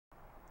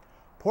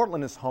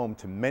Portland is home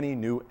to many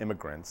new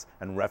immigrants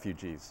and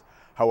refugees.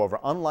 However,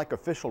 unlike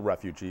official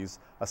refugees,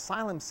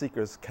 asylum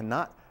seekers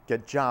cannot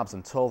get jobs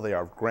until they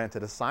are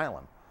granted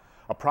asylum,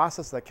 a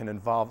process that can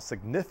involve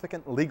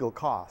significant legal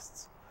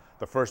costs.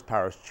 The First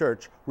Parish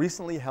Church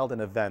recently held an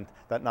event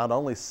that not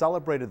only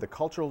celebrated the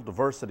cultural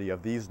diversity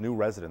of these new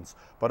residents,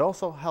 but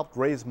also helped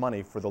raise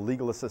money for the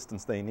legal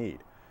assistance they need.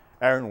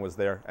 Aaron was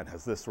there and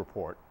has this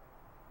report.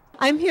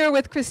 I'm here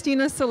with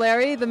Christina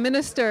Sillari, the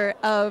minister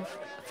of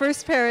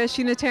First Parish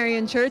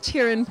Unitarian Church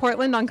here in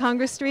Portland on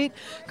Congress Street.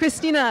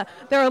 Christina,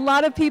 there are a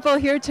lot of people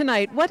here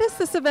tonight. What is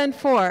this event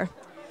for?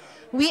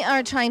 We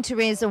are trying to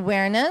raise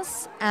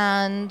awareness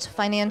and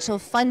financial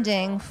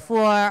funding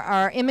for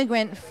our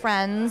immigrant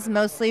friends,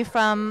 mostly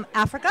from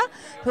Africa,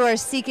 who are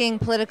seeking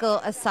political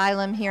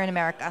asylum here in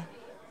America.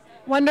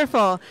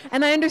 Wonderful.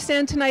 And I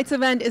understand tonight's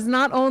event is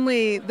not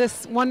only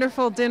this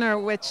wonderful dinner,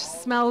 which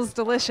smells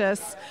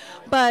delicious,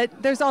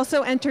 but there's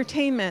also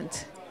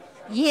entertainment.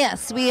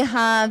 Yes, we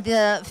have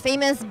the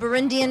famous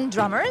Burundian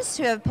drummers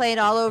who have played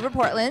all over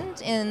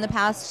Portland in the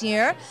past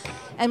year.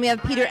 And we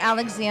have Peter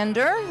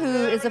Alexander, who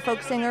is a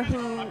folk singer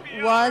who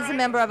was a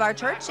member of our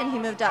church, and he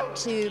moved up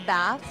to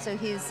Bath, so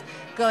he's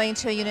going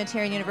to a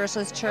Unitarian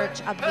Universalist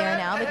church up there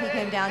now, but he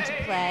came down to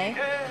play.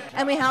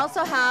 And we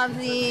also have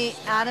the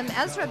Adam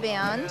Ezra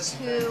Band,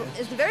 who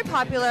is a very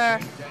popular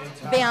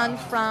band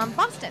from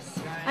Boston.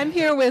 I'm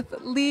here with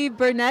Lee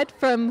Burnett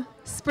from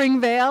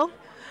Springvale.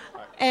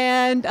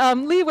 And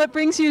Lee, what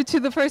brings you to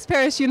the First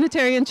Parish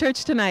Unitarian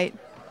Church tonight?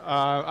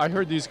 I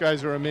heard these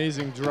guys are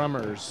amazing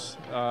drummers.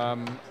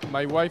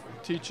 My wife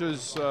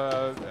teaches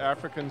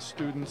African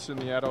students in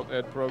the adult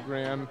ed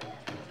program,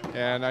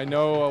 and I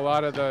know a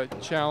lot of the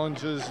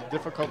challenges,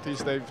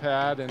 difficulties they've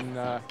had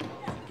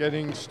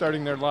in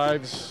starting their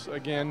lives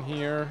again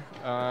here,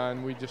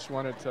 and we just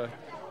wanted to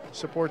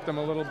support them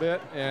a little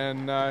bit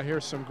and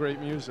hear some great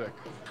music.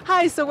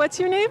 Hi, so what's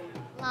your name?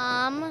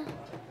 Mom.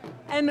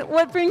 And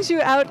what brings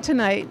you out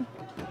tonight?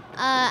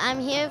 I'm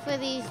here for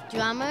these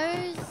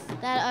drummers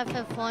that are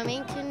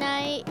performing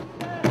tonight.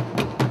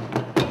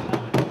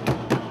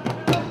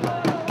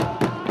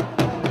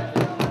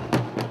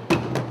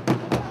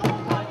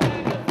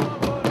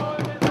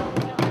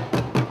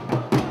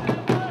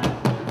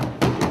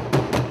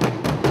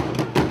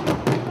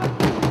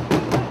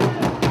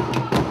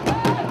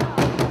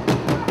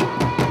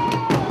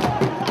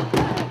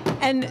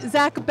 And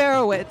Zach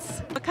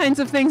Barowitz, what kinds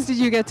of things did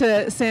you get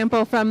to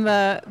sample from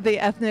the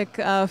ethnic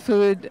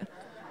food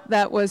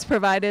that was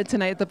provided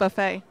tonight at the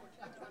buffet?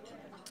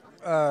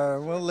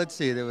 Well, let's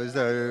see. There was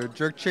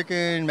jerk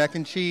chicken, mac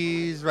and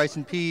cheese, rice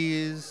and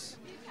peas,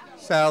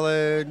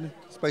 salad,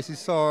 spicy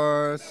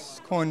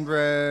sauce,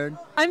 cornbread.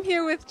 I'm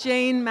here with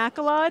Jane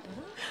McAlod.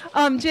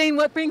 Jane,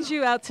 what brings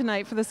you out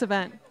tonight for this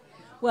event?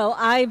 Well,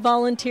 I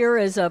volunteer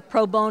as a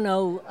pro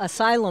bono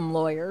asylum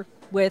lawyer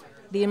with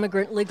the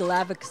Immigrant Legal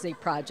Advocacy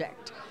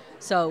Project.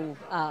 So,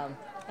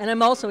 and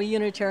I'm also a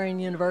Unitarian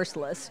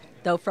Universalist,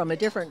 though from a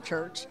different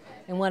church.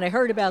 And when I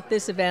heard about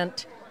this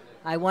event,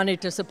 I wanted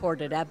to support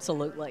it,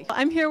 absolutely.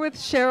 I'm here with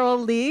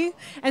Cheryl Lee.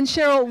 And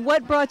Cheryl,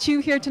 what brought you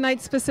here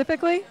tonight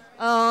specifically?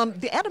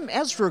 The Adam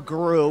Ezra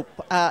Group,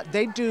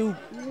 they do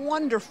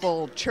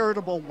wonderful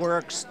charitable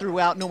works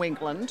throughout New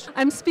England.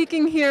 I'm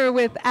speaking here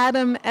with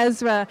Adam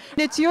Ezra.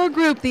 It's your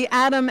group, the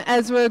Adam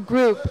Ezra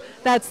Group,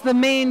 that's the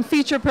main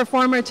feature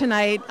performer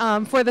tonight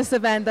for this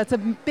event. That's a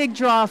big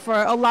draw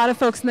for a lot of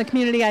folks in the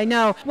community, I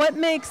know. What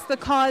makes the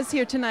cause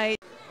here tonight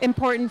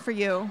important for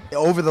you?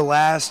 Over the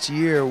last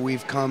year,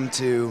 we've come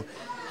to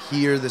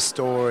hear the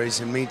stories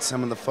and meet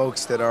some of the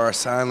folks that are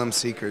asylum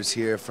seekers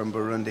here from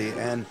Burundi.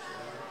 And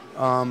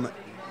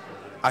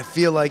I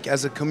feel like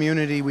as a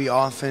community we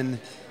often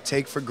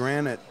take for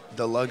granted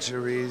the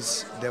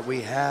luxuries that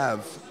we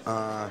have,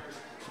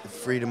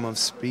 freedom of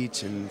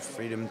speech and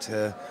freedom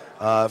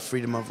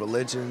of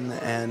religion,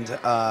 and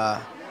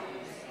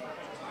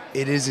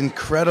it is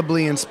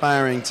incredibly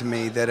inspiring to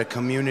me that a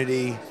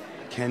community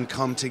can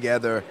come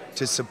together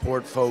to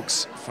support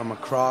folks from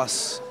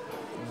across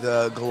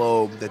the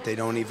globe that they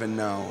don't even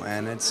know,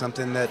 and it's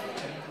something that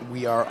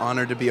we are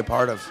honored to be a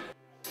part of.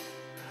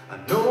 I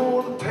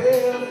know the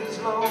path is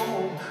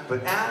long,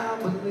 but I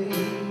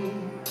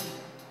believe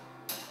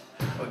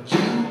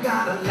you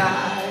got a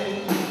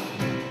light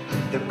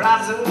that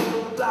rises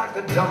up like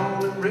the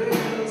dawn and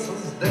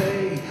restless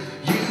day.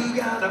 You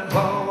got a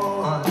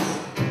voice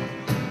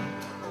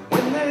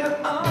when there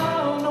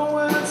are no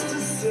words to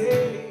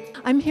say.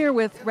 I'm here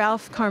with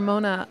Ralph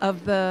Carmona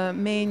of the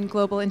Maine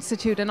Global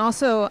Institute, and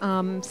also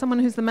someone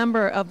who's the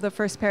member of the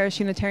First Parish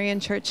Unitarian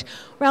Church.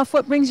 Ralph,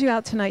 what brings you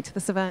out tonight to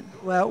this event?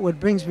 Well, what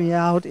brings me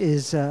out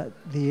is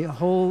the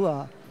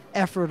whole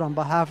effort on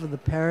behalf of the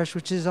parish,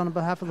 which is on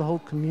behalf of the whole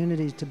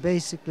community, to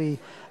basically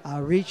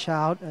reach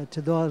out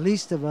to the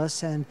least of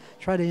us and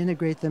try to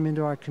integrate them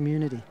into our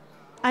community.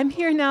 I'm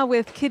here now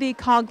with Kitty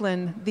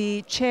Coughlin,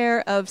 the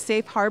chair of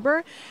Safe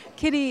Harbor.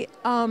 Kitty,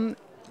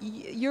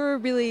 you're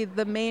really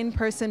the main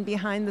person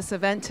behind this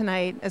event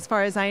tonight, as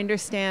far as I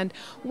understand.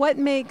 What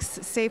makes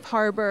Safe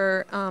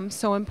Harbor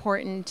so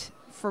important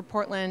for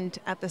Portland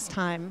at this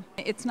time?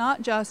 It's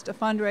not just a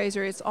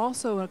fundraiser, it's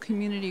also a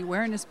community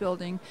awareness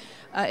building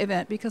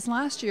event, because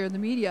last year the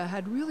media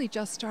had really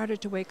just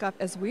started to wake up,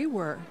 as we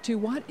were, to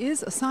what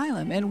is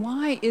asylum and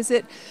why is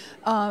it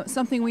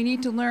something we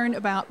need to learn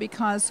about,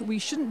 because we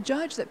shouldn't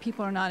judge that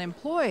people are not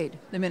employed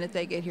the minute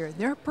they get here.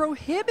 They're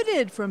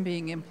prohibited from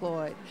being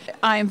employed.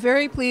 I am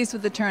very pleased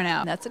with the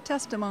turnout. That's a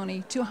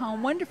testimony to how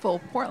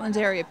wonderful Portland's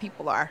area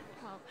people are.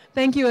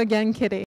 Thank you again, Kitty.